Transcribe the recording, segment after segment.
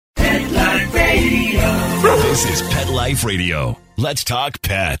This is Pet Life Radio. Let's talk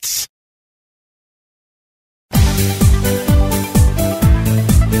pets.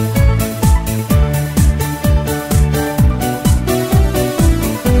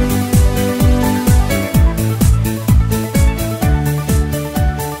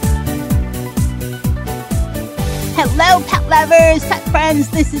 Hello, pet lovers, pet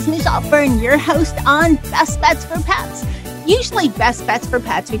friends. This is Michelle Fern, your host on Best Bets for Pets. Usually, Best Bets for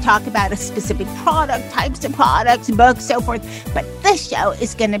Pets, we talk about a specific product, types of products, books, so forth. But this show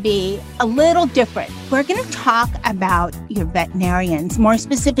is going to be a little different. We're going to talk about your veterinarians. More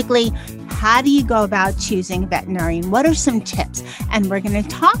specifically, how do you go about choosing a veterinarian? What are some tips? And we're going to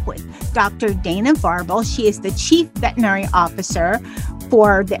talk with Dr. Dana Varble. She is the Chief Veterinary Officer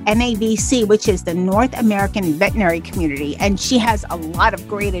for the NAVC, which is the North American Veterinary Community. And she has a lot of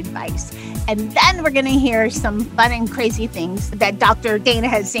great advice. And then we're going to hear some fun and crazy things that Dr. Dana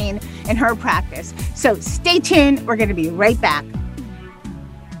has seen in her practice. So stay tuned. We're going to be right back.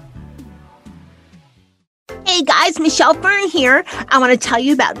 Hey guys, Michelle Fern here. I want to tell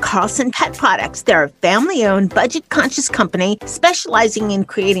you about Carlson Pet Products. They're a family-owned, budget-conscious company specializing in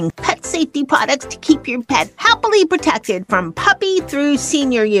creating pet safety products to keep your pet happily protected from puppy through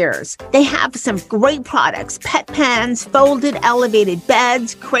senior years. They have some great products: pet pens, folded elevated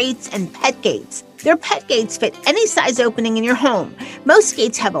beds, crates, and pet gates. Their pet gates fit any size opening in your home. Most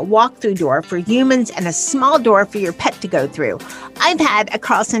gates have a walk-through door for humans and a small door for your pet to go through. I've had a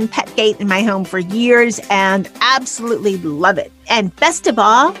Carlson pet gate in my home for years and absolutely love it. And best of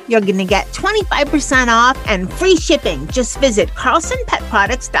all, you're going to get 25% off and free shipping. Just visit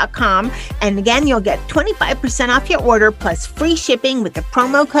carlsonpetproducts.com. And again, you'll get 25% off your order plus free shipping with the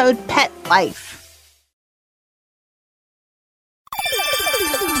promo code PETLIFE.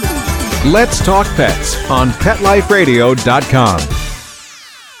 Let's Talk Pets on PetLifeRadio.com.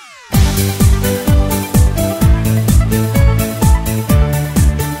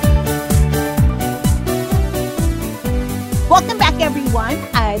 Welcome back, everyone.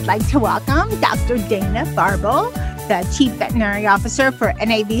 I'd like to welcome Dr. Dana Varble, the Chief Veterinary Officer for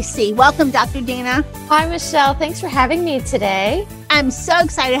NAVC. Welcome, Dr. Dana. Hi, Michelle. Thanks for having me today. I'm so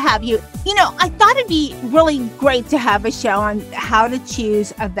excited to have you. You know, I thought it'd be really great to have a show on how to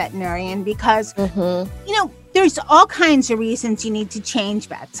choose a veterinarian because, you know, there's all kinds of reasons you need to change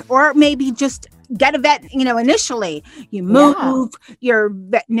vets or maybe just get a vet, you know, initially. You move, your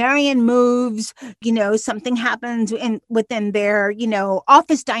veterinarian moves, you know, something happens within their, you know,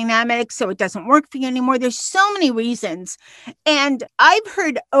 office dynamics, so it doesn't work for you anymore. There's so many reasons. And I've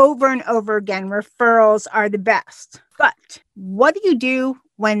heard over and over again, referrals are the best. But what do you do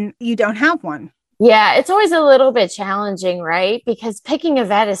when you don't have one? Yeah, it's always a little bit challenging, right? Because picking a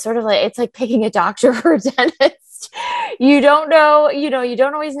vet is sort of like, it's like picking a doctor or a dentist. You don't know, you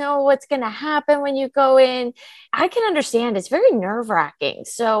don't always know what's going to happen when you go in. I can understand it's very nerve-wracking.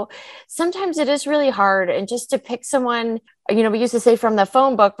 So sometimes it is really hard. And just to pick someone, you know, we used to say from the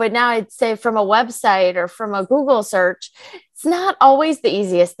phone book, but now I'd say from a website or from a Google search, it's not always the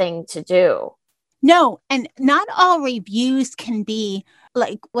easiest thing to do. No, and not all reviews can be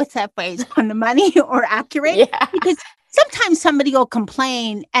like, what's that phrase, on the money or accurate? Yeah. Because sometimes somebody will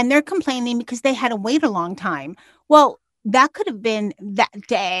complain and they're complaining because they had to wait a long time. Well, that could have been that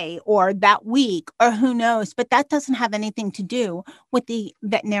day or that week or who knows, but that doesn't have anything to do with the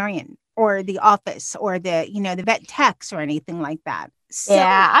veterinarian or the office or the, you know, the vet techs or anything like that. So,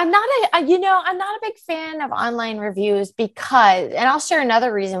 yeah, I'm not a big fan of online reviews because, and I'll share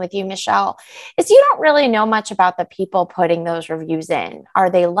another reason with you, Michelle, is you don't really know much about the people putting those reviews in. Are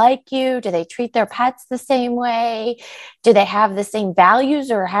they like you? Do they treat their pets the same way? Do they have the same values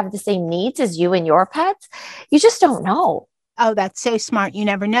or have the same needs as you and your pets? You just don't know. Oh, that's so smart. You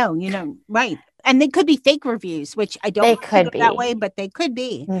never know, you know, right. And they could be fake reviews, which I don't think that way, but they could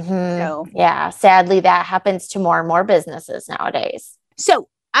be. So, yeah, sadly, that happens to more and more businesses nowadays. So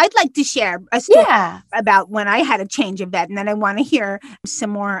I'd like to share a story about when I had a change of vet, and then I want to hear some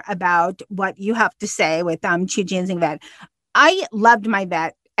more about what you have to say with changing vet. I loved my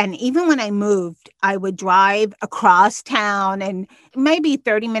vet, and even when I moved, I would drive across town and maybe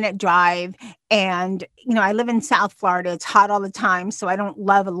 30-minute drive. And, you know, I live in South Florida. It's hot all the time, so I don't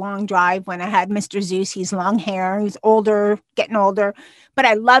love a long drive. When I had Mr. Zeus, he's long hair, he's older, getting older, but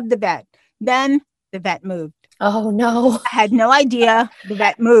I loved the vet. Then the vet moved. Oh, no. I had no idea the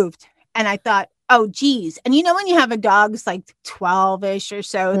vet moved. And I thought, oh, geez. And you know, when you have a dog that's like 12-ish or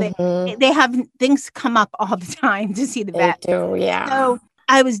so, they have things come up all the time to see the vet. They do, yeah. So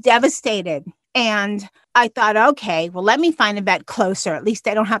I was devastated. And I thought, okay, well, let me find a vet closer. At least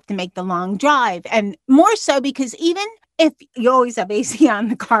I don't have to make the long drive. And more so because even if you always have AC on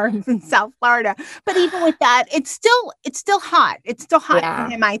the car in South Florida. But even with that, it's still hot. It's still hot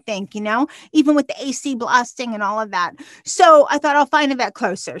for him, I think, even with the AC blasting and all of that. So I thought I'll find a vet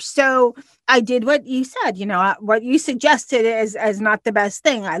closer. So I did what you said, what you suggested as not the best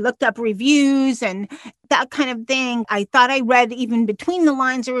thing. I looked up reviews and that kind of thing. I thought I read even between the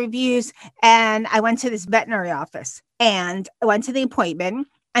lines of reviews, and I went to this veterinary office and I went to the appointment.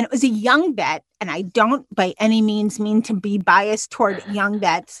 And it was a young vet, and I don't by any means mean to be biased toward young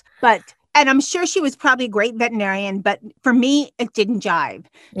vets, and I'm sure she was probably a great veterinarian, but for me, it didn't jive.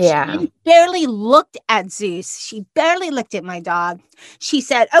 Yeah. She barely looked at Zeus. She barely looked at my dog. She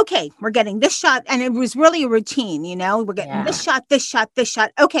said, okay, we're getting this shot. And it was really a routine, we're getting this shot, this shot, this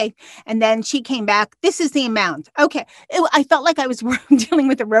shot. Okay. And then she came back. This is the amount. Okay. I felt like I was dealing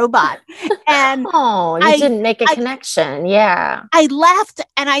with a robot. And you didn't make a connection. Yeah. I left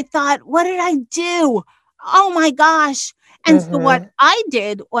and I thought, what did I do? Oh my gosh. And so what I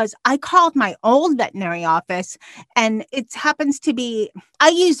did was I called my old veterinary office, and it happens to be, I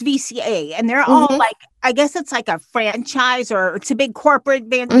use VCA, and they're all like, I guess it's like a franchise or it's a big corporate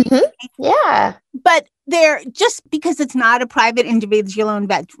Yeah. But they're just because it's not a private individual owned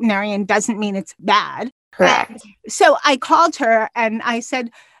veterinarian doesn't mean it's bad. Correct. So I called her and I said,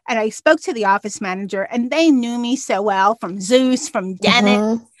 and I spoke to the office manager, and they knew me so well from Zeus, from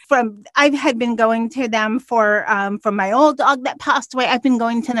Dennis. I had been going to them from my old dog that passed away. I've been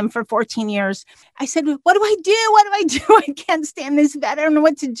going to them for 14 years. I said, what do I do? What do I do? I can't stand this vet. I don't know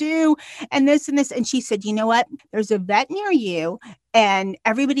what to do. And this and this. And she said, you know what? There's a vet near you and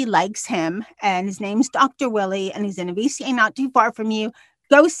everybody likes him. And his name's Dr. Willie, and he's in a VCA not too far from you.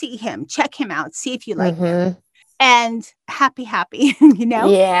 Go see him, check him out, see if you like him. And happy,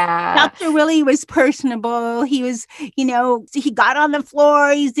 Yeah. Dr. Willie was personable. He was, he got on the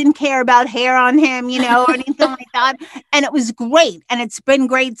floor. He didn't care about hair on him, or anything like that. And it was great. And it's been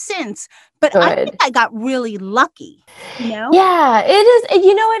great since. But I think I got really lucky, Yeah, it is.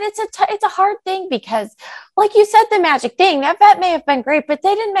 You know what? It's a hard thing because, like you said, the magic thing, that vet may have been great, but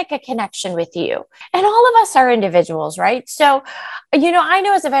they didn't make a connection with you. And all of us are individuals, right? So, I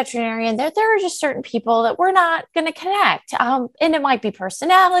know as a veterinarian that there are just certain people that we're not going to connect. And it might be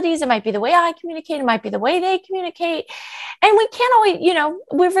personalities. It might be the way I communicate. It might be the way they communicate. And we can't always,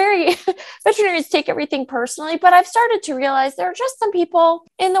 we're very, veterinarians take everything personally, but I've started to realize there are just some people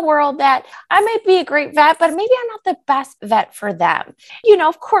in the world that I might be a great vet, but maybe I'm not the best vet for them.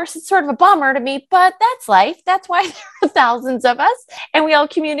 Of course, it's sort of a bummer to me, but that's life. That's why there are thousands of us and we all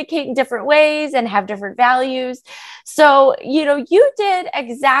communicate in different ways and have different values. So, you did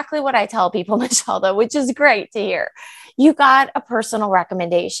exactly what I tell people, Michelle, though, which is great to hear. You got a personal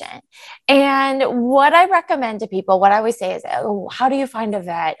recommendation. And what I recommend to people, what I always say is, how do you find a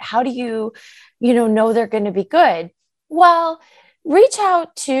vet? How do you, know they're going to be good? Well, reach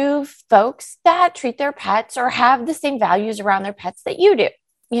out to folks that treat their pets or have the same values around their pets that you do,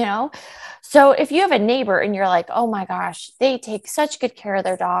 So if you have a neighbor and you're like, oh my gosh, they take such good care of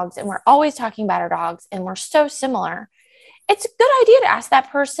their dogs and we're always talking about our dogs and we're so similar, it's a good idea to ask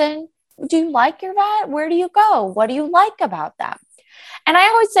that person, do you like your vet? Where do you go? What do you like about them? And I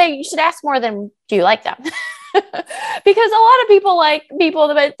always say you should ask more than, do you like them? Because a lot of people like people,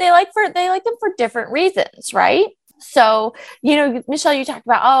 but they like them for different reasons, right? So, Michelle, you talked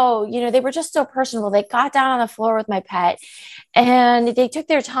about, they were just so personable. They got down on the floor with my pet and they took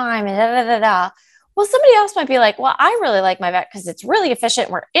their time and da, da, da, da. Well, somebody else might be like, well, I really like my vet because it's really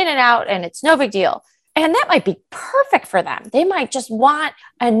efficient. We're in and out and it's no big deal. And that might be perfect for them. They might just want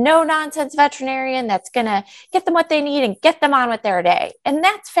a no-nonsense veterinarian that's going to get them what they need and get them on with their day. And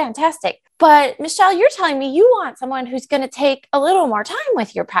that's fantastic. But Michelle, you're telling me you want someone who's going to take a little more time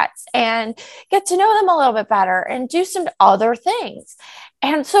with your pets and get to know them a little bit better and do some other things.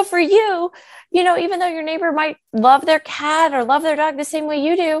 And so for you, even though your neighbor might love their cat or love their dog the same way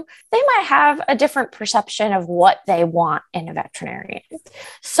you do, they might have a different perception of what they want in a veterinarian.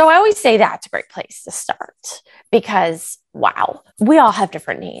 So I always say that's a great place to start because, wow, we all have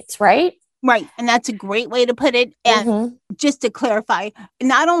different needs, right? Right. And that's a great way to put it. And just to clarify,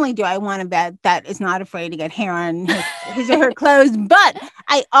 not only do I want a vet that is not afraid to get hair on his or her clothes, but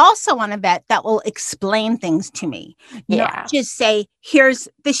I also want a vet that will explain things to me. Not just say, here's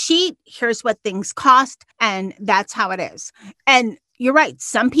the sheet, here's what things cost, and that's how it is. And you're right.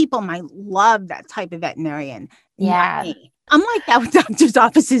 Some people might love that type of veterinarian. Yeah. I'm like that with doctor's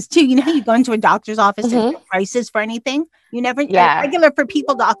offices too. You go into a doctor's office, there's no prices for anything. You never, regular for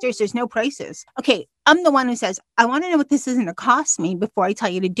people, doctors, there's no prices. Okay. I'm the one who says, I want to know what this is going to cost me before I tell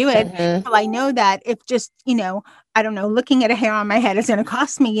you to do it. So I know that if just, I don't know, looking at a hair on my head is going to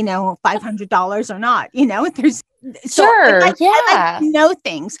cost me, $500 or not, there's Sure. I like to know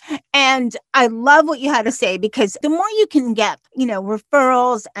things. And I love what you had to say, because the more you can get,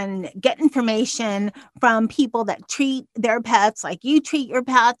 referrals and get information from people that treat their pets like you treat your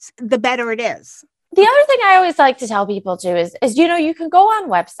pets, the better it is. The other thing I always like to tell people too is, you can go on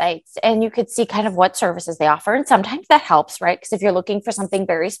websites and you could see kind of what services they offer. And sometimes that helps, right? Because if you're looking for something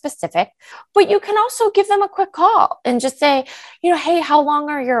very specific, but you can also give them a quick call and just say, hey, how long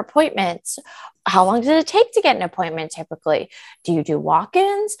are your appointments? How long does it take to get an appointment typically? Do you do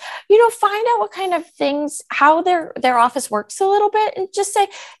walk-ins? Find out what kind of things, how their office works a little bit, and just say,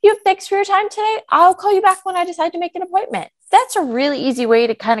 thanks for your time today. I'll call you back when I decide to make an appointment. That's a really easy way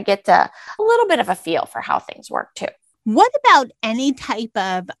to kind of get to a little bit of a feel for how things work too. What about any type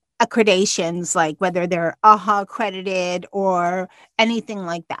of accreditations, like whether they're AHA accredited or anything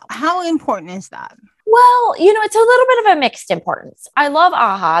like that? How important is that? Well, it's a little bit of a mixed importance. I love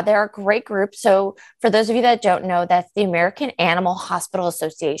AHA. They're a great group. So for those of you that don't know, that's the American Animal Hospital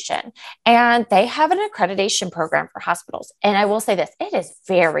Association. And they have an accreditation program for hospitals. And I will say this, it is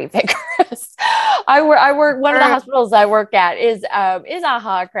very vigorous. I work, one of the hospitals I work at is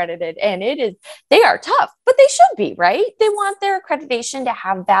AHA accredited, and they are tough, but they should be, right? They want their accreditation to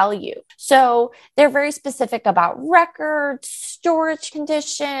have value. So they're very specific about records, storage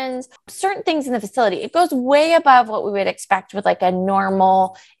conditions, certain things in the facility. It goes way above what we would expect with like a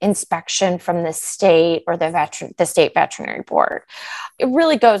normal inspection from the state or the state veterinary board. It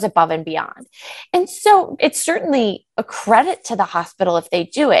really goes above and beyond. And so it's certainly a credit to the hospital if they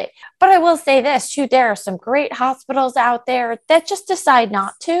do it. But I will say this too, there are some great hospitals out there that just decide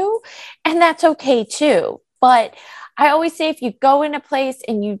not to, and that's okay too. But I always say, if you go in a place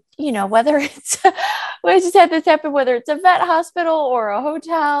and whether it's, we just had this happen, whether it's a vet hospital or a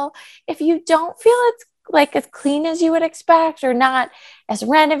hotel, if you don't feel it's like as clean as you would expect, or not as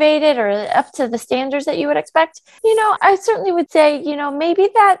renovated or up to the standards that you would expect, I certainly would say, maybe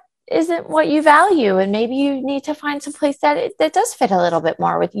that isn't what you value. And maybe you need to find some place that does fit a little bit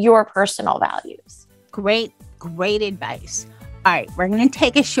more with your personal values. Great advice. All right, we're going to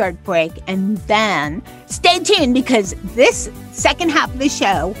take a short break, and then stay tuned, because this second half of the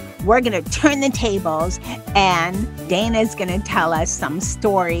show, we're going to turn the tables, and Dana's going to tell us some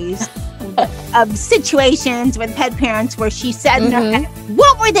stories of situations with pet parents where she said in her head,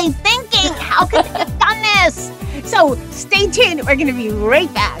 what were they thinking? How could they have done this? So stay tuned. We're going to be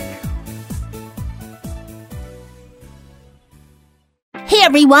right back. Hey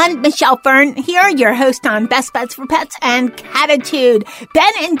everyone, Michelle Fern here, your host on Best Bets for Pets and Catitude.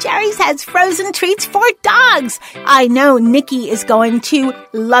 Ben and Jerry's has frozen treats for dogs. I know Nikki is going to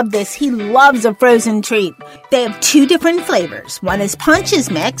love this. He loves a frozen treat. They have 2 different flavors. One is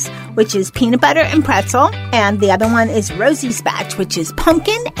Punch's Mix, which is peanut butter and pretzel, and the other one is Rosie's Batch, which is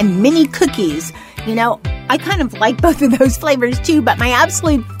pumpkin and mini cookies. I kind of like both of those flavors too, but my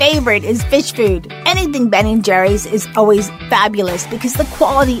absolute favorite is fish food. Anything Ben & Jerry's is always fabulous because the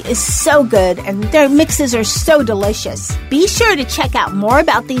quality is so good and their mixes are so delicious. Be sure to check out more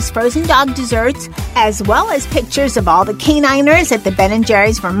about these frozen dog desserts, as well as pictures of all the caniners at the Ben &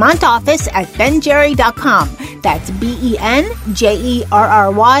 Jerry's Vermont office at benjerry.com. That's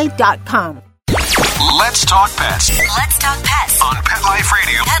BENJERRY.com. Let's talk pets. Let's talk pets On Pet Life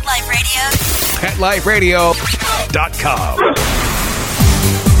Radio. Pet Life PetLifeRadio.com.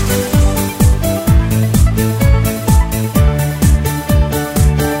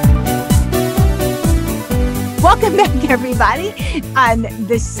 Welcome back, everybody. On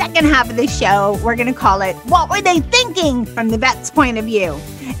the second half of the show, we're going to call it, What Were They Thinking? From the vet's point of view.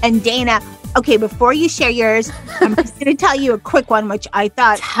 And Dana, okay, before you share yours, I'm just going to tell you a quick one, which I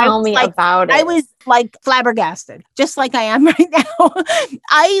thought... Tell me about it. I was flabbergasted, just like I am right now.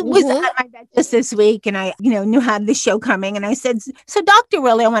 I was at my vet just this week, and I, knew had the show coming, and I said, so Dr.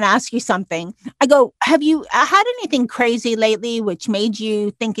 Willie, I want to ask you something. I go, have you had anything crazy lately which made you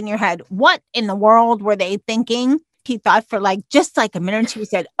think in your head, what in the world were they thinking? He thought for just a minute or two. He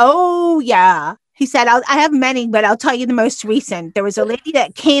said, oh, yeah. He said, I have many, but I'll tell you the most recent. There was a lady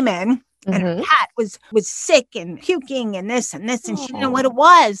that came in, and her cat was sick and puking and this, and she didn't know what it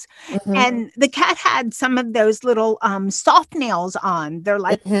was. And the cat had some of those little soft nails on. They're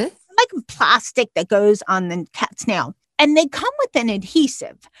like plastic that goes on the cat's nail. And they come with an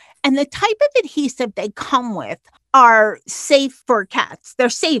adhesive. And the type of adhesive they come with are safe for cats. They're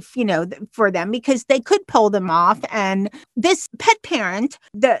safe, for them because they could pull them off. And this pet parent,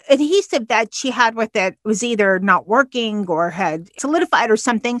 the adhesive that she had with it was either not working or had solidified or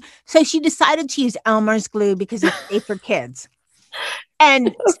something. So she decided to use Elmer's glue because it's safe for kids.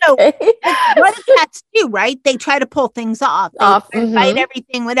 And so Okay. what do cats do, right? They try to pull things off. They bite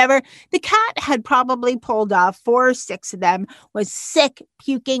everything, whatever. The cat had probably pulled off 4 or 6 of them, was sick,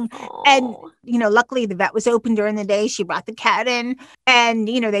 puking. And, luckily the vet was open during the day. She brought the cat in and,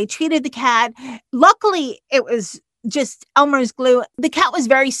 they treated the cat. Luckily, it was just Elmer's glue. The cat was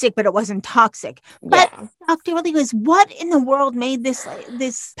very sick, but it wasn't toxic. But Dr. Willie goes, what in the world made this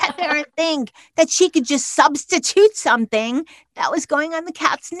pet parent think that she could just substitute something that was going on the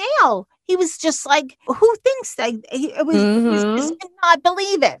cat's nail? He was just like, who thinks that? He just did not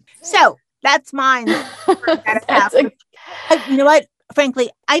believe it. So that's mine. You know what? Frankly,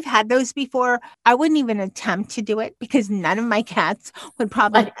 I've had those before. I wouldn't even attempt to do it because none of my cats would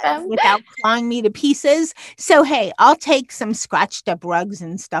probably without clawing me to pieces. So, hey, I'll take some scratched up rugs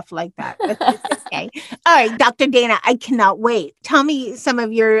and stuff like that. That's okay. All right, Dr. Dana, I cannot wait. Tell me some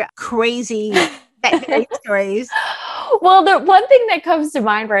of your crazy veterinary stories. Well, the one thing that comes to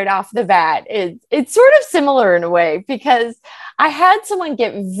mind right off the bat is it's sort of similar in a way because I had someone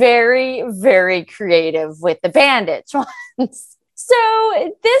get very, very creative with the bandage once.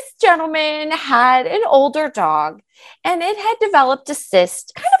 So this gentleman had an older dog and it had developed a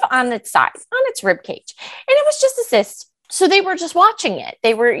cyst kind of on its side, on its rib cage. And it was just a cyst. So they were just watching it.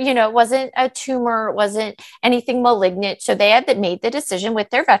 They were, it wasn't a tumor, it wasn't anything malignant. So they had made the decision with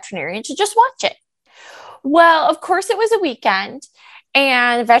their veterinarian to just watch it. Well, of course, it was a weekend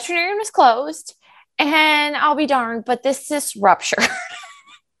and the veterinarian was closed. And I'll be darned, but this cyst ruptured.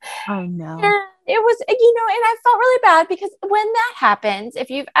 Oh, no. It was, and I felt really bad because when that happens,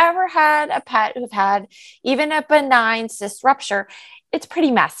 if you've ever had a pet who've had even a benign cyst rupture, it's pretty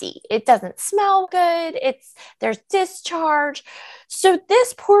messy. It doesn't smell good. There's discharge. So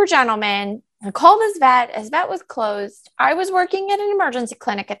this poor gentleman called his vet. His vet was closed. I was working at an emergency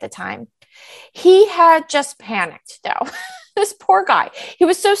clinic at the time. He had just panicked though. This poor guy, he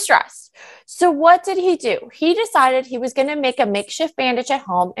was so stressed. So what did he do? He decided he was going to make a makeshift bandage at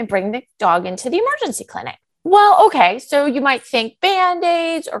home and bring the dog into the emergency clinic. Well, okay. So you might think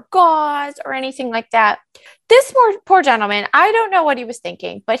Band-Aids or gauze or anything like that. This poor gentleman, I don't know what he was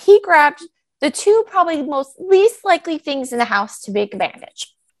thinking, but he grabbed the 2 probably least likely things in the house to make a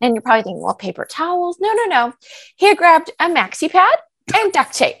bandage. And you're probably thinking, well, paper towels. No. He had grabbed a maxi pad and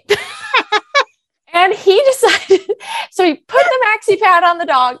duct tape. And he decided, so he put the maxi pad on the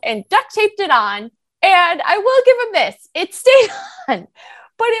dog and duct taped it on. And I will give him this, it stayed on.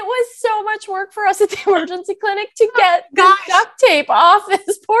 But it was so much work for us at the emergency clinic to get the duct tape off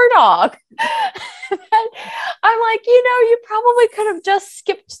this poor dog. I'm like, you probably could have just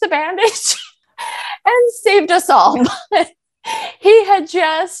skipped the bandage and saved us all. He had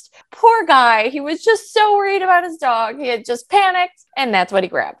poor guy, he was just so worried about his dog. He had just panicked and that's what he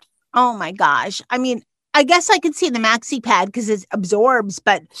grabbed. Oh my gosh. I mean, I guess I could see the maxi pad because it absorbs,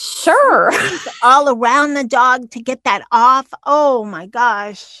 but sure, all around the dog to get that off. Oh my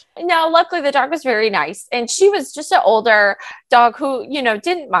gosh. No, luckily the dog was very nice. And she was just an older dog who,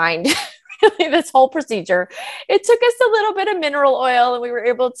 didn't mind really this whole procedure. It took us a little bit of mineral oil and we were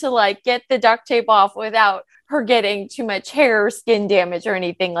able to get the duct tape off without her getting too much hair or skin damage or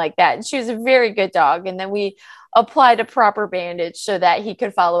anything like that. And she was a very good dog. And then we applied a proper bandage so that he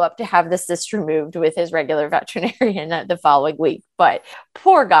could follow up to have the cyst removed with his regular veterinarian the following week. But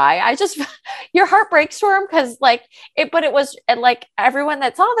poor guy, your heart breaks for him because but it was everyone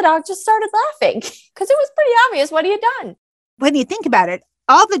that saw the dog just started laughing because it was pretty obvious what he had done. When you think about it,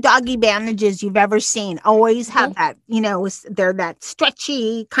 all the doggy bandages you've ever seen always have that, they're that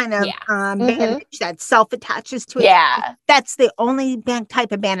stretchy kind of bandage that self-attaches to it. Yeah. That's the only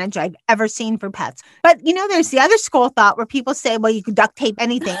type of bandage I've ever seen for pets. But, there's the other school of thought where people say, well, you could duct tape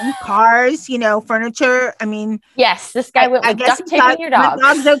anything, cars, furniture. I mean. Yes, this guy went with duct taping your dog.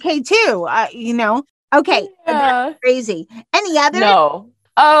 My dog's okay too, Okay, that's crazy. Any other? No.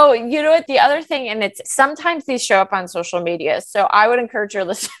 Oh, you know what? The other thing, and it's sometimes these show up on social media. So I would encourage your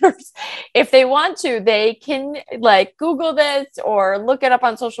listeners, if they want to, they can Google this or look it up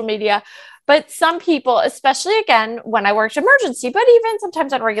on social media. But some people, especially again, when I worked emergency, but even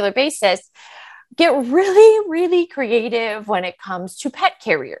sometimes on a regular basis, get really, really creative when it comes to pet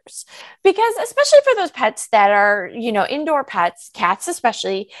carriers, because especially for those pets that are, indoor pets, cats,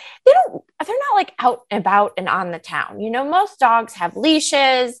 especially, they're not out and about and on the town. Most dogs have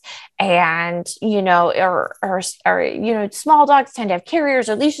leashes and, or small dogs tend to have carriers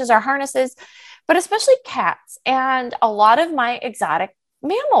or leashes or harnesses, but especially cats and a lot of my exotic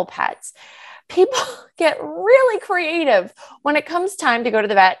mammal pets, people get really creative when it comes time to go to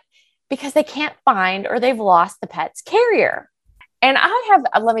the vet because they can't find or they've lost the pet's carrier. And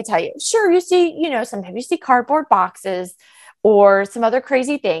let me tell you, sure, you see, sometimes you see cardboard boxes or some other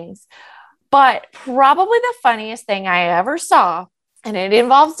crazy things. But probably the funniest thing I ever saw, and it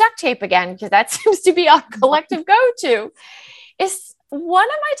involves duct tape again, because that seems to be our collective go-to, is one of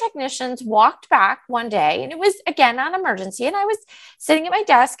my technicians walked back one day, and it was again on emergency. And I was sitting at my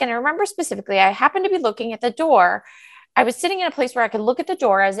desk, and I remember specifically, I happened to be looking at the door. I was sitting in a place where I could look at the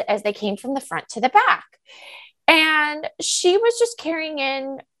door as they came from the front to the back. And she was just carrying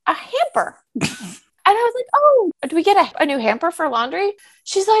in a hamper. And I was like, oh, do we get a new hamper for laundry?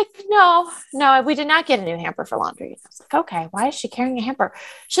 She's like, no, we did not get a new hamper for laundry. And I was like, okay, why is she carrying a hamper?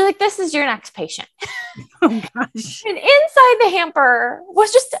 She's like, this is your next patient. Oh, gosh. And inside the hamper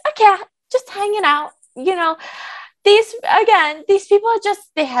was just a cat just hanging out. These people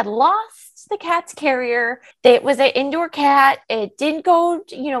they had lost the cat's carrier. It was an indoor cat. It didn't go,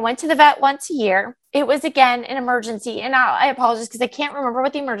 went to the vet once a year. It was, again, an emergency. And I apologize because I can't remember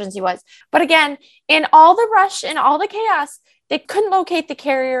what the emergency was. But again, in all the rush and all the chaos, they couldn't locate the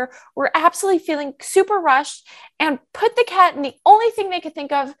carrier, were absolutely feeling super rushed, and put the cat in the only thing they could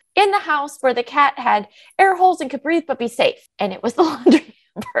think of in the house where the cat had air holes and could breathe but be safe. And it was the laundry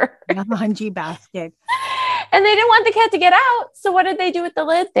hamper. The laundry basket. And they didn't want the cat to get out. So what did they do with the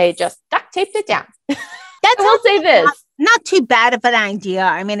lid? They just duct taped it down. That's I will say this. Not too bad of an idea.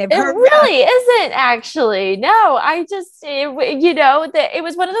 I mean, it really isn't, actually. No, it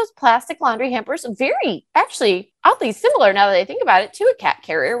was one of those plastic laundry hampers, very, actually, oddly similar now that I think about it, to a cat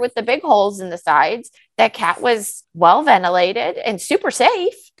carrier with the big holes in the sides. That cat was well ventilated and super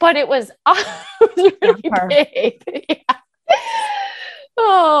safe, but it was really big. Yeah.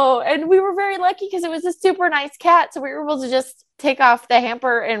 Oh, and we were very lucky because it was a super nice cat. So we were able to just take off the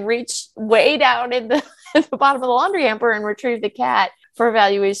hamper and reach way down in the bottom of the laundry hamper and retrieve the cat for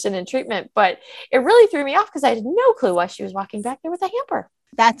evaluation and treatment. But it really threw me off because I had no clue why she was walking back there with a hamper.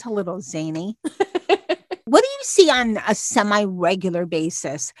 That's a little zany. What do you see on a semi-regular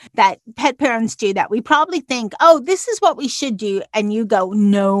basis that pet parents do that we probably think, oh, this is what we should do? And you go,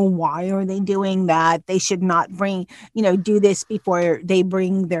 no, why are they doing that? They should not do this before they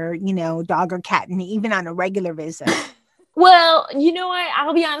bring their, dog or cat in, even on a regular visit. Well, you know what?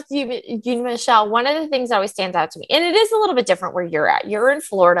 I'll be honest with you, Michelle. One of the things that always stands out to me, and it is a little bit different where you're at. You're in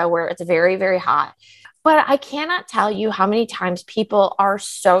Florida where it's very, very hot. But I cannot tell you how many times people are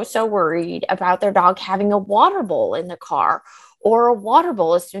so worried about their dog having a water bowl in the car or a water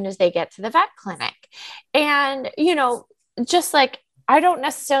bowl as soon as they get to the vet clinic. And, just like I don't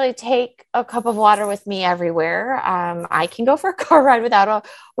necessarily take a cup of water with me everywhere. I can go for a car ride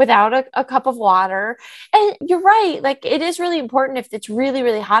without a cup of water. And you're right. Like, it is really important if it's really,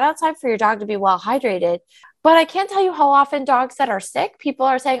 really hot outside for your dog to be well hydrated. But I can't tell you how often dogs that are sick, people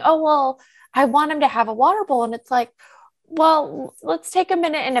are saying, oh, well, I want him to have a water bowl. And it's like, well, let's take a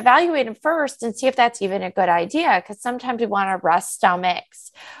minute and evaluate him first and see if that's even a good idea. Because sometimes we want to rest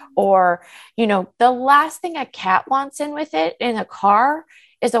stomachs or, the last thing a cat wants in with it in a car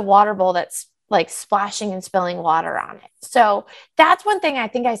is a water bowl that's like splashing and spilling water on it. So that's one thing I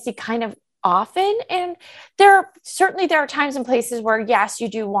think I see kind of often. And there are times and places where, yes, you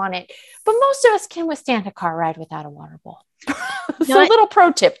do want it, but most of us can withstand a car ride without a water bowl. So a little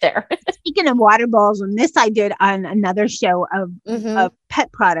pro tip there. Speaking of water bowls, and this I did on another show of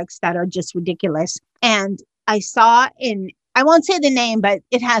pet products that are just ridiculous. And I saw I won't say the name, but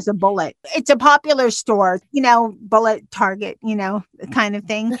it has a bullet. It's a popular store, bullet Target, kind of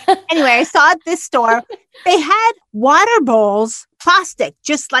thing. Anyway, I saw at this store, they had water bowls, plastic,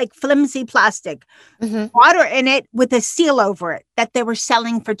 just like flimsy plastic, water in it with a seal over it that they were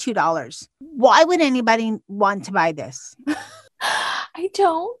selling for $2. Why would anybody want to buy this? I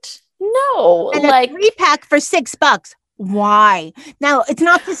don't know. And a 3-pack for $6. Why? Now, it's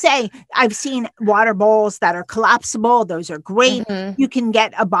not to say I've seen water bowls that are collapsible. Those are great. You can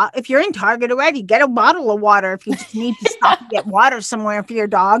get if you're in Target already, get a bottle of water if you just need to stop and get water somewhere for your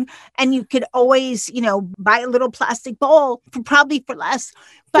dog. And you could always, buy a little plastic bowl probably for less.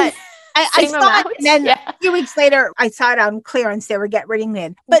 But I saw it, and then a few weeks later, I saw it on clearance. They were getting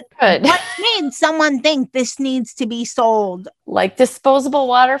rid. But what made someone think this needs to be sold? Like disposable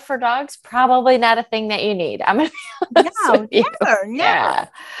water for dogs? Probably not a thing that you need. I'm gonna be never. Yeah.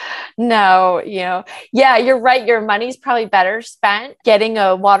 No, you're right. Your money's probably better spent getting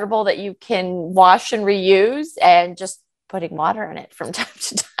a water bowl that you can wash and reuse and just putting water in it from time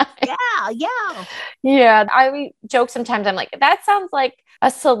to time. Yeah. I joke sometimes. I'm like, that sounds like a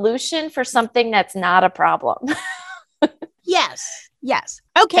solution for something that's not a problem. Yes.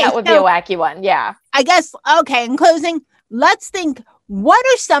 Okay. That would be a wacky one. Yeah. I guess, okay. In closing, let's think what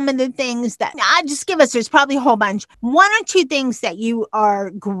are some of the things that, just give us, there's probably a whole bunch, 1 or 2 things that you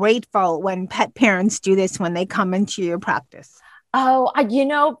are grateful when pet parents do this when they come into your practice? Oh,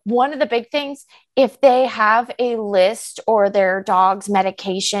 one of the big things, if they have a list or their dog's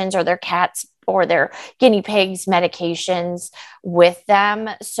medications or their cat's or their guinea pigs medications with them,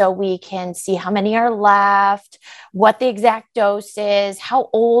 so we can see how many are left, what the exact dose is, how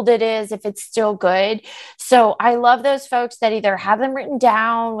old it is, if it's still good. So I love those folks that either have them written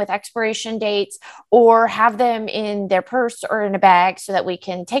down with expiration dates or have them in their purse or in a bag so that we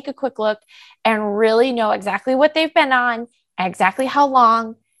can take a quick look and really know exactly what they've been on, exactly how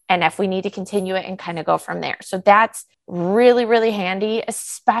long, and if we need to continue it and kind of go from there. So that's really, really handy,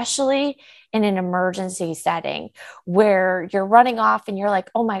 especially in an emergency setting where you're running off and you're like,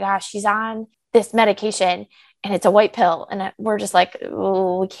 oh my gosh, she's on this medication and it's a white pill. And we're just like,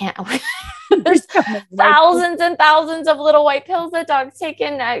 oh, we can't. There's thousands and thousands of little white pills that dogs take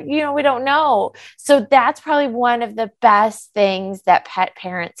in, we don't know. So that's probably one of the best things that pet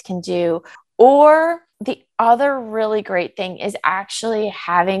parents can do. Or the other really great thing is actually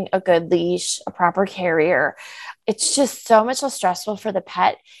having a good leash, a proper carrier. It's just so much less stressful for the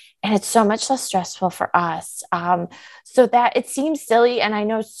pet, and it's so much less stressful for us. So that it seems silly. And I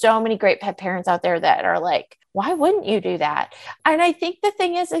know so many great pet parents out there that are like, why wouldn't you do that? And I think the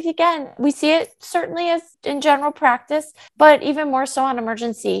thing is, again, we see it certainly as in general practice, but even more so on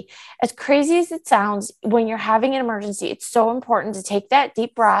emergency. As crazy as it sounds, when you're having an emergency, it's so important to take that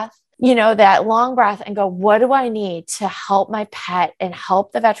deep breath, that long breath, and go, what do I need to help my pet and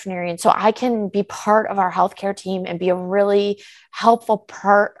help the veterinarian so I can be part of our healthcare team and be a really helpful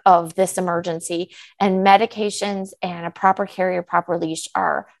part of this emergency? And medications and a proper carrier, proper leash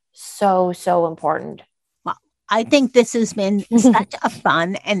are so, so important. I think this has been such a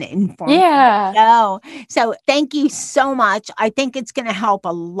fun and informative show. So thank you so much. I think it's going to help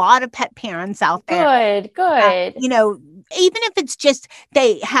a lot of pet parents out there. Good. Even if it's just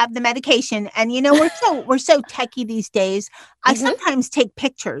they have the medication, and we're so techie these days. I sometimes take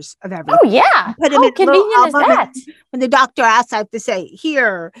pictures of everything. Oh yeah, put them how in convenient is that? When the doctor asks, I have to say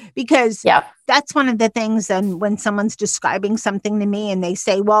here, because that's one of the things. And when someone's describing something to me and they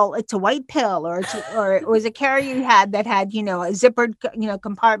say, "Well, it's a white pill," or it was a carrier you had that had a zippered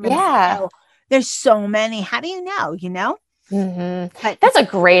compartment. Yeah, so there's so many. How do you know? Mm-hmm. That's a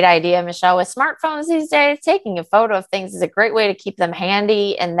great idea, Michelle. With smartphones these days, taking a photo of things is a great way to keep them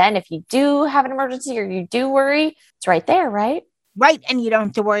handy. And then if you do have an emergency or you do worry, it's right there, right? Right. And you don't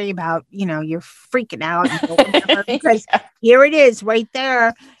have to worry about, you're freaking out because here it is right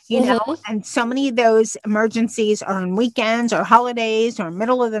there, and so many of those emergencies are on weekends or holidays or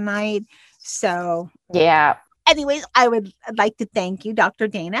middle of the night. So, yeah. Anyways, I would like to thank you, Dr.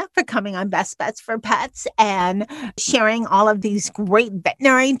 Dana, for coming on Best Bets for Pets and sharing all of these great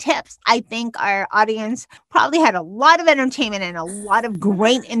veterinary tips. I think our audience probably had a lot of entertainment and a lot of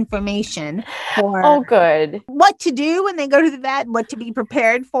great information for what to do when they go to the vet, what to be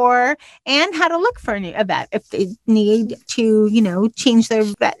prepared for, and how to look for a vet if they need to, change their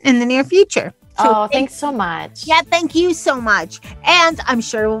vet in the near future. So thanks so much. Yeah, thank you so much. And I'm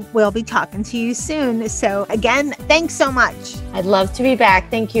sure we'll be talking to you soon. So again, thanks so much. I'd love to be back.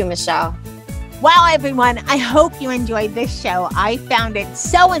 Thank you, Michelle. Wow, everyone. I hope you enjoyed this show. I found it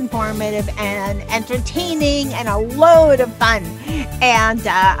so informative and entertaining and a load of fun. And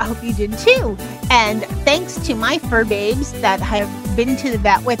I hope you did too. And thanks to my fur babes that have been to the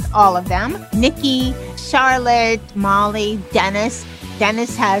vet with all of them. Nikki, Charlotte, Molly, Dennis.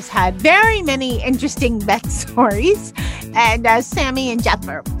 Dennis has had very many interesting vet stories, and Sammy and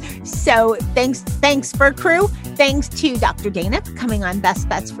Jeffer. So thanks Fur Crew. Thanks to Dr. Dana for coming on Best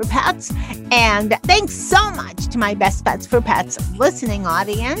Bets for Pets. And thanks so much to my Best Bets for Pets listening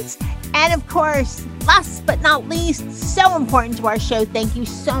audience. And of course, last but not least, so important to our show, thank you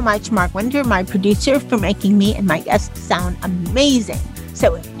so much, Mark Winter, my producer, for making me and my guests sound amazing.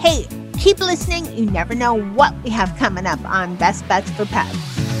 So, hey, keep listening. You never know what we have coming up on Best Bets for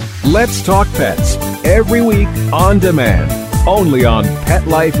Pets. Let's Talk Pets, every week on demand, only on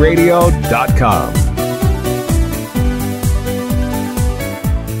PetLifeRadio.com.